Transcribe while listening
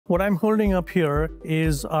What I'm holding up here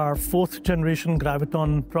is our 4th generation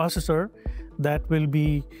Graviton processor that will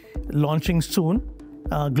be launching soon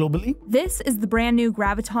globally. This is the brand new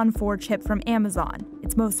Graviton 4 chip from Amazon,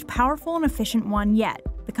 its most powerful and efficient one yet.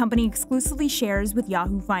 The company exclusively shares with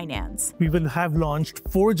Yahoo Finance. We will have launched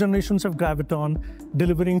 4 generations of Graviton,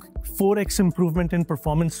 delivering 4x improvement in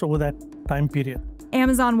performance over that time period.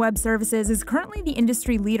 Amazon Web Services is currently the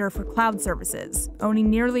industry leader for cloud services, owning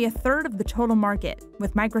nearly a third of the total market,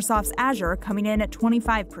 with Microsoft's Azure coming in at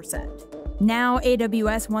 25%. Now,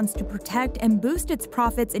 AWS wants to protect and boost its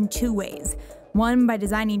profits in 2 ways. 1, by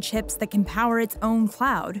designing chips that can power its own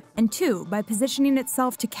cloud, and 2, by positioning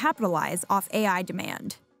itself to capitalize off AI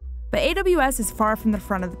demand. But AWS is far from the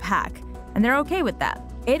front of the pack, and they're okay with that.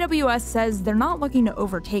 AWS says they're not looking to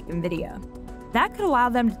overtake NVIDIA. That could allow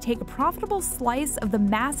them to take a profitable slice of the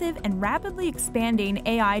massive and rapidly expanding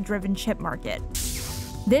AI-driven chip market.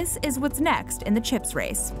 This is what's next in the chips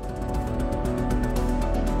race.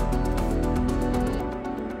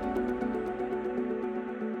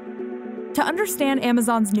 To understand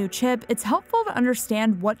Amazon's new chip, it's helpful to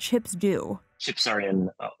understand what chips do. Chips are in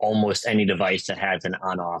almost any device that has an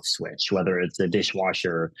on-off switch, whether it's a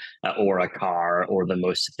dishwasher or a car or the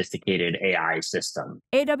most sophisticated AI system.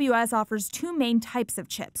 AWS offers 2 main types of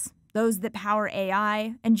chips, those that power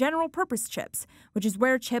AI and general purpose chips, which is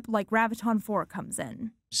where a chip like Graviton 4 comes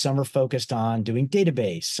in. Some are focused on doing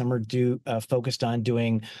database, some are focused on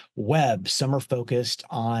doing web, some are focused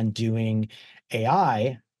on doing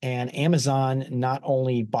AI. And Amazon not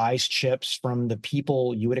only buys chips from the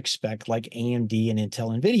people you would expect, like AMD and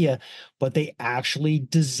Intel, NVIDIA, but they actually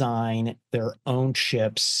design their own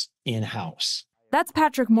chips in-house. That's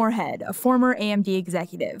Patrick Moorhead, a former AMD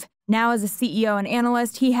executive. Now as a CEO and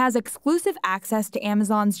analyst, he has exclusive access to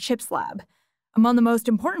Amazon's Chips Lab. Among the most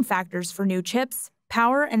important factors for new chips,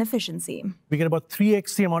 power and efficiency. We get about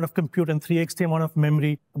 3x the amount of compute and 3x the amount of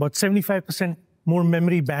memory, about 75% more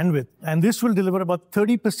memory bandwidth. And this will deliver about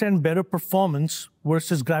 30% better performance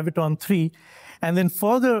versus Graviton 3. And then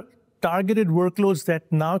further targeted workloads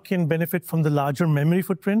that now can benefit from the larger memory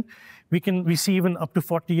footprint, we see even up to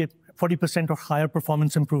 40% or higher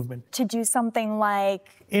performance improvement. To do something like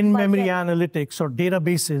in-memory analytics or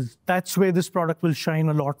databases, that's where this product will shine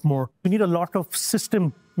a lot more. You need a lot of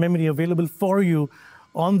system memory available for you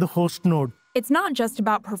on the host node. It's not just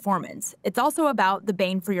about performance. It's also about the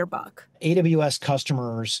bang for your buck. AWS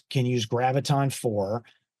customers can use Graviton 4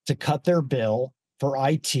 to cut their bill for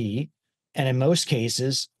IT, and in most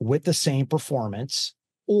cases, with the same performance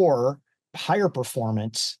or higher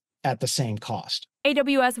performance at the same cost.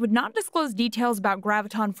 AWS would not disclose details about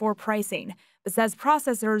Graviton 4 pricing, but says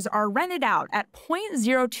processors are rented out at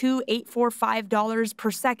 $0.02845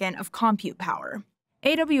 per second of compute power.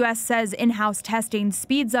 AWS says in-house testing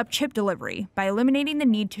speeds up chip delivery by eliminating the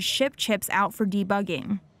need to ship chips out for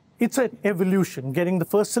debugging. It's an evolution, getting the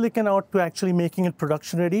first silicon out to actually making it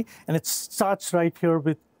production ready. And it starts right here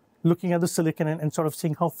with looking at the silicon and sort of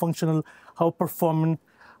seeing how functional, how performant,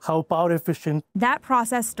 how power efficient. That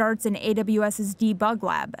process starts in AWS's debug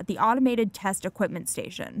lab at the automated test equipment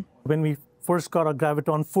station. When we first got our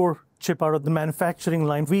Graviton 4 chip out of the manufacturing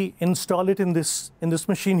line, we install it in this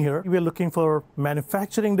machine here. We are looking for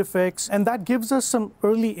manufacturing defects, and that gives us some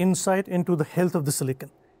early insight into the health of the silicon.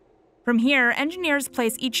 From here, engineers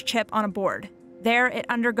place each chip on a board. There, it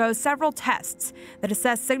undergoes several tests that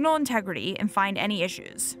assess signal integrity and find any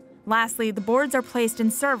issues. Lastly, the boards are placed in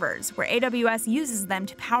servers, where AWS uses them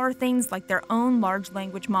to power things like their own large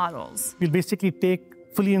language models. We'll basically take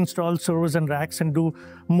fully installed servers and racks and do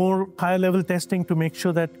more higher-level testing to make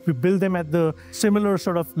sure that we build them at the similar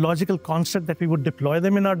sort of logical construct that we would deploy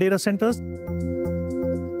them in our data centers.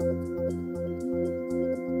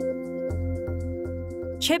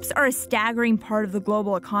 Chips are a staggering part of the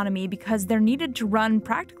global economy because they're needed to run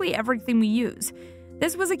practically everything we use.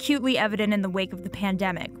 This was acutely evident in the wake of the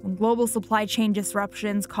pandemic, when global supply chain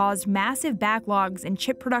disruptions caused massive backlogs in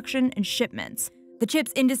chip production and shipments. The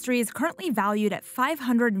chips industry is currently valued at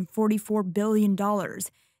 $544 billion,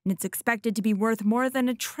 and it's expected to be worth more than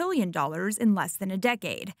 $1 trillion in less than a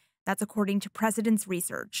decade. That's according to Precedence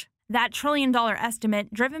Research. That $1 trillion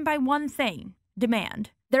estimate driven by one thing: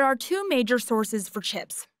 demand. There are 2 major sources for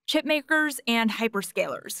chips: chip makers and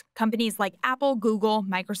hyperscalers, companies like Apple, Google,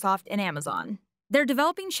 Microsoft, and Amazon. They're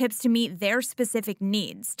developing chips to meet their specific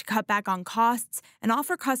needs, to cut back on costs, and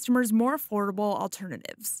offer customers more affordable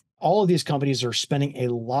alternatives. All of these companies are spending a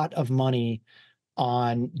lot of money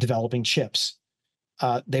on developing chips.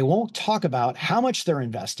 They won't talk about how much they're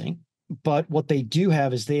investing, but what they do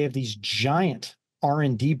have is they have these giant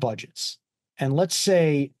R&D budgets. And let's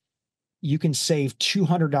say you can save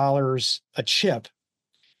 $200 a chip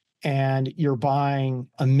and you're buying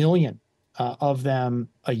 1 million of them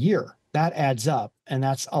a year, that adds up. And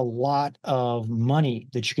that's a lot of money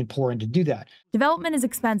that you can pour in to do that. Development is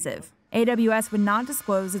expensive. AWS would not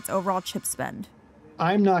disclose its overall chip spend.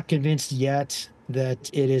 I'm not convinced yet that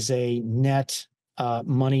it is a net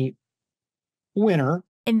money winner.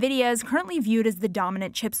 NVIDIA is currently viewed as the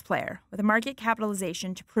dominant chips player, with a market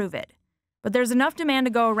capitalization to prove it. But there's enough demand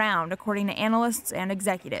to go around, according to analysts and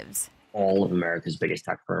executives. All of America's biggest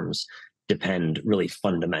tech firms depend really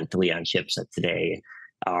fundamentally on chips that today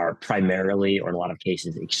are primarily, or in a lot of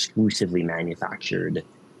cases, exclusively manufactured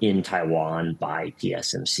in Taiwan by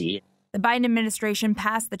TSMC. The Biden administration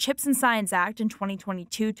passed the CHIPS and Science Act in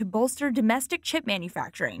 2022 to bolster domestic chip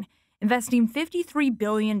manufacturing, investing $53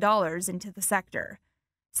 billion into the sector.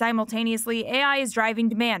 Simultaneously, AI is driving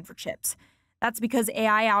demand for chips. That's because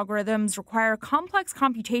AI algorithms require complex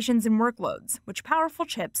computations and workloads, which powerful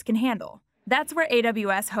chips can handle. That's where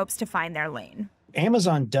AWS hopes to find their lane.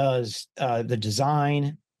 Amazon does the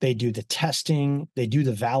design, they do the testing, they do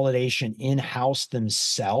the validation in-house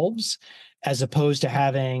themselves, as opposed to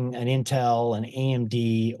having an Intel, an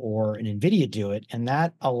AMD, or an NVIDIA do it. And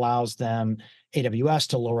that allows them, AWS,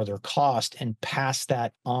 to lower their cost and pass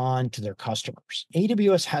that on to their customers.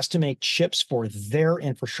 AWS has to make chips for their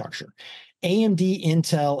infrastructure. AMD,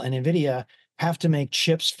 Intel, and NVIDIA have to make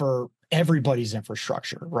chips for everybody's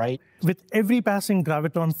infrastructure, right? With every passing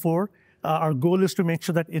Graviton 4, our goal is to make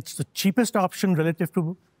sure that it's the cheapest option relative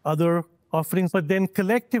to other offerings, but then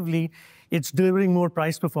collectively, it's delivering more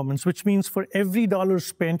price performance, which means for every dollar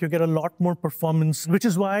spent, you get a lot more performance, which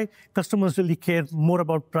is why customers really care more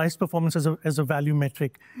about price performance as a value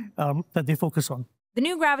metric that they focus on. The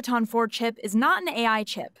new Graviton 4 chip is not an AI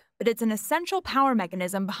chip, but it's an essential power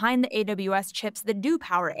mechanism behind the AWS chips that do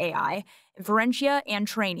power AI, Inferentia and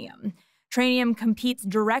Trainium. Trainium competes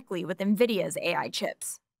directly with NVIDIA's AI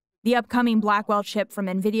chips. The upcoming Blackwell chip from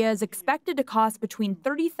NVIDIA is expected to cost between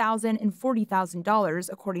 $30,000 and $40,000,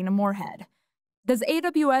 according to Moorhead. Does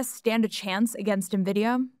AWS stand a chance against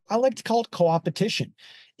NVIDIA? I like to call it co-opetition.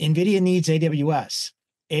 NVIDIA needs AWS.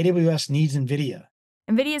 AWS needs NVIDIA.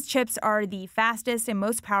 NVIDIA's chips are the fastest and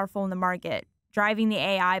most powerful in the market, driving the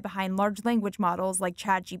AI behind large language models like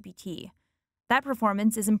ChatGPT. That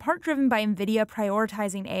performance is in part driven by NVIDIA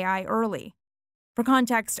prioritizing AI early. For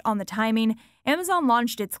context on the timing, Amazon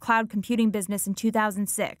launched its cloud computing business in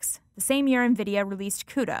 2006, the same year NVIDIA released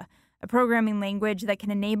CUDA, a programming language that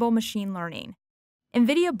can enable machine learning.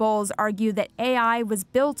 NVIDIA bulls argue that AI was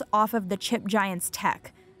built off of the chip giant's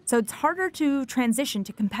tech, so it's harder to transition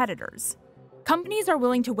to competitors. Companies are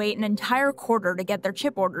willing to wait an entire quarter to get their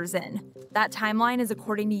chip orders in. That timeline is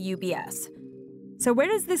according to UBS. So where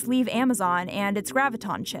does this leave Amazon and its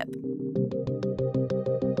Graviton chip?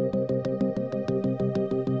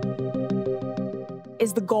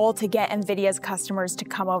 Is the goal to get NVIDIA's customers to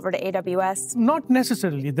come over to AWS? Not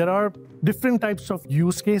necessarily. There are different types of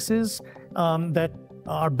use cases that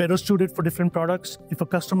are better suited for different products. If a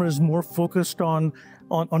customer is more focused on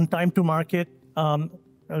time to market,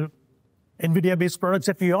 NVIDIA-based products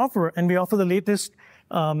that we offer, and we offer the latest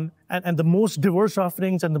and the most diverse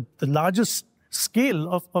offerings and the largest scale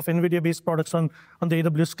of NVIDIA-based products on the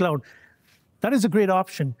AWS cloud. That is a great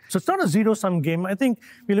option. So it's not a zero-sum game. I think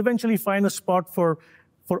we'll eventually find a spot for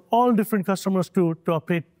all different customers to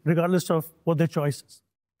operate, regardless of what their choice is.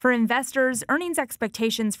 For investors, earnings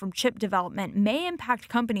expectations from chip development may impact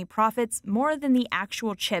company profits more than the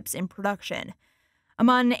actual chips in production.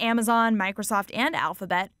 Among Amazon, Microsoft, and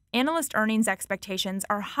Alphabet, analyst earnings expectations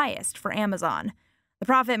are highest for Amazon. The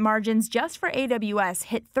profit margins just for AWS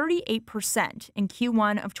hit 38% in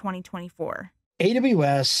Q1 of 2024.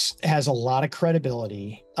 AWS has a lot of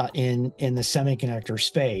credibility in the semiconductor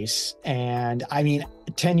space. And I mean,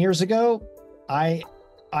 10 years ago, I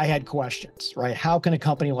had questions, right? How can a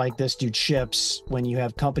company like this do chips when you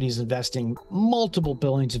have companies investing multiple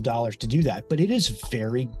billions of dollars to do that? But it is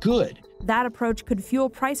very good. That approach could fuel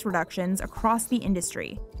price reductions across the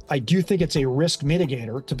industry. I do think it's a risk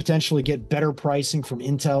mitigator to potentially get better pricing from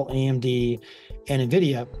Intel, AMD, and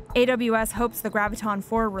NVIDIA. AWS hopes the Graviton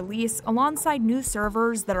 4 release, alongside new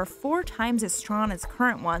servers that are 4 times as strong as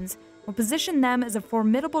current ones, will position them as a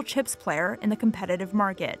formidable chips player in the competitive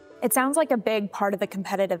market. It sounds like a big part of the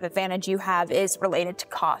competitive advantage you have is related to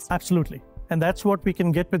cost. Absolutely. And that's what we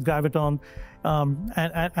can get with Graviton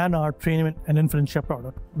and our Trainium and Inferentia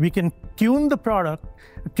product. We can tune the product,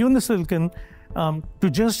 tune the silicon, to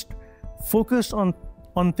just focus on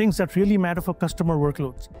things that really matter for customer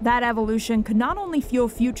workloads. That evolution could not only fuel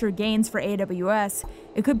future gains for AWS,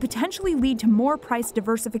 it could potentially lead to more price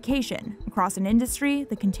diversification across an industry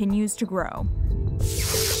that continues to grow.